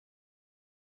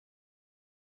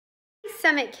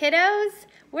Summit kiddos,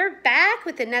 we're back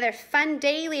with another fun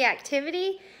daily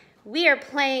activity. We are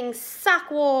playing Sock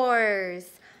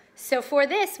Wars. So for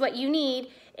this, what you need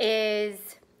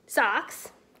is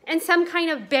socks and some kind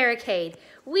of barricade.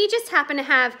 We just happen to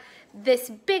have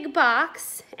this big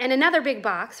box and another big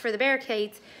box for the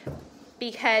barricades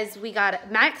because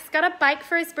Max got a bike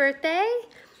for his birthday.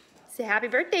 Say happy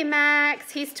birthday,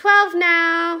 Max. He's 12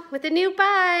 now with a new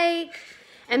bike.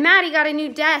 And Maddie got a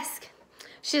new desk.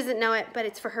 She doesn't know it, but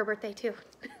it's for her birthday too.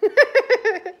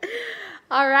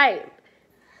 All right,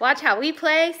 watch how we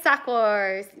play Sock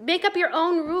Wars. Make up your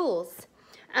own rules.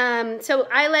 So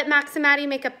I let Max and Maddie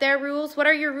make up their rules. What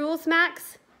are your rules,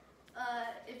 Max?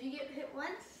 If you get hit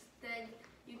once, then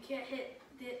you can't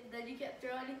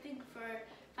throw anything for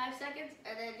 5 seconds,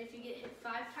 and then if you get hit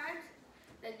 5 times,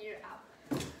 then you're out.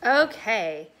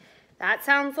 Okay, that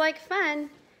sounds like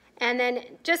fun. And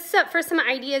then just for some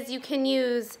ideas, you can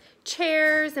use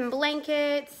chairs and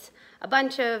blankets, a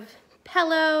bunch of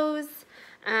pillows.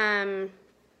 I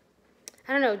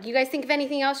don't know, do you guys think of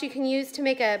anything else you can use to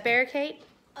make a barricade?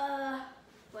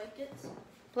 Blankets.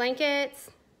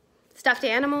 Blankets, stuffed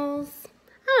animals,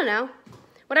 I don't know,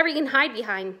 whatever you can hide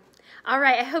behind. All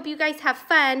right, I hope you guys have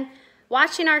fun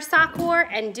watching our sock war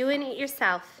and doing it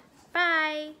yourself.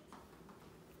 Bye.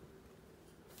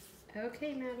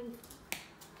 Okay, Maddie.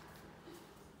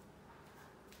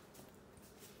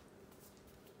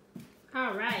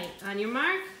 All right, on your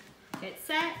mark, get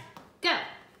set, go.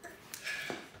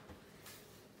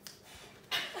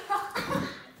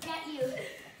 Got you. 1,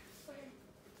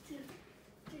 2,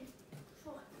 3,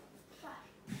 4,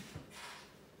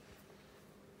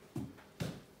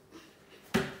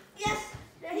 5. Yes!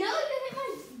 No, you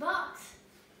hit my box.